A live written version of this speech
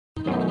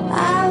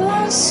I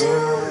won't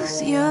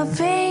soothe your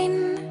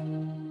pain.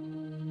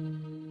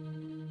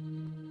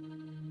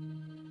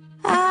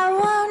 I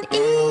won't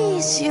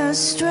ease your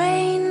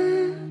strain.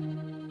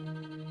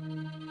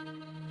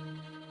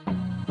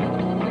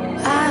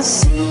 I'll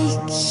seek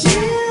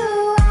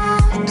you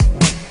out,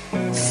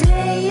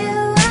 flay you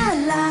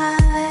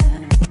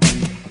alive.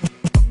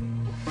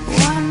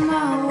 One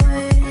more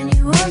word and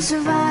you won't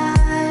survive.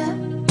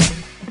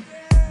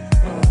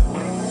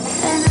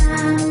 And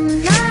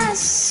I'm not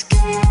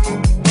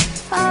scared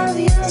of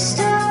your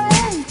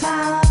stolen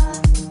power.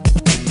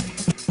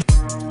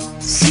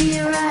 See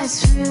right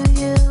through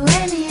you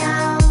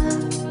anyhow.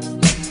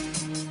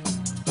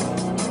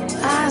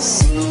 I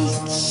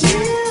seek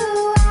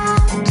you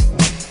out,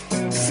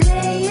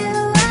 flay you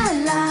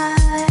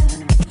alive.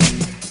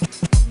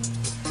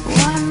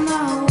 One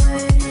more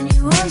word and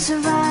you won't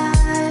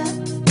survive.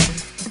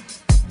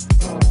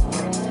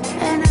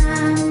 And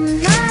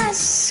I'm not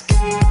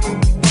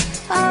scared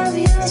of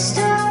your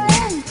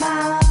stolen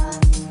power.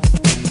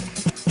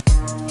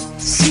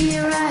 See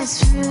right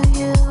through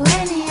you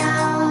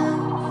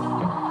anyhow.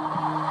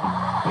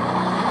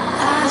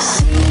 I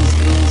see.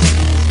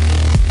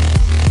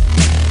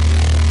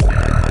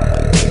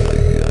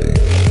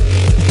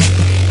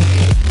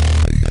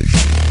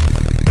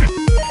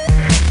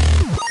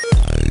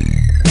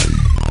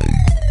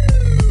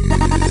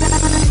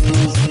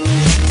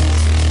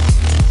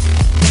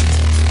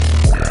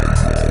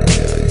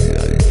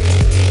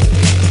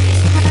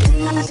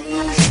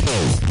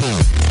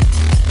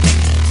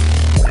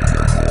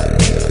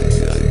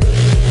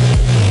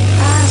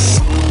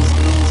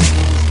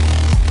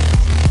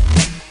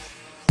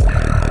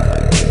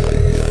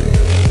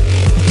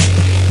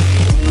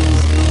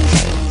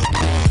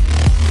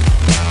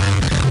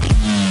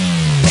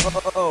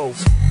 Oh.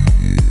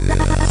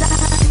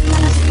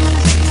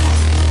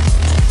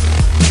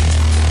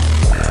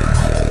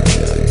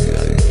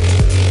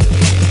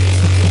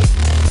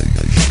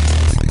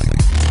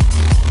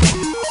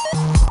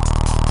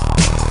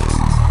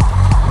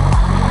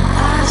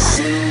 I'll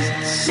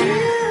seek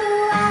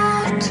you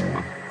out,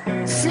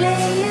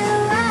 flay you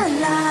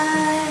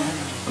alive.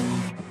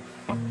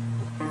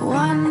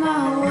 One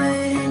more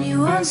word and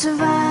you won't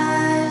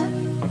survive.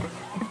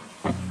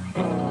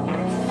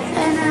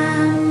 And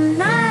I'm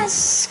not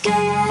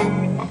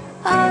scared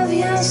of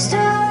your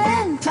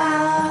stolen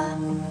power.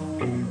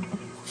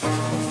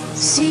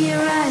 See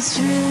right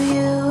through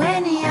you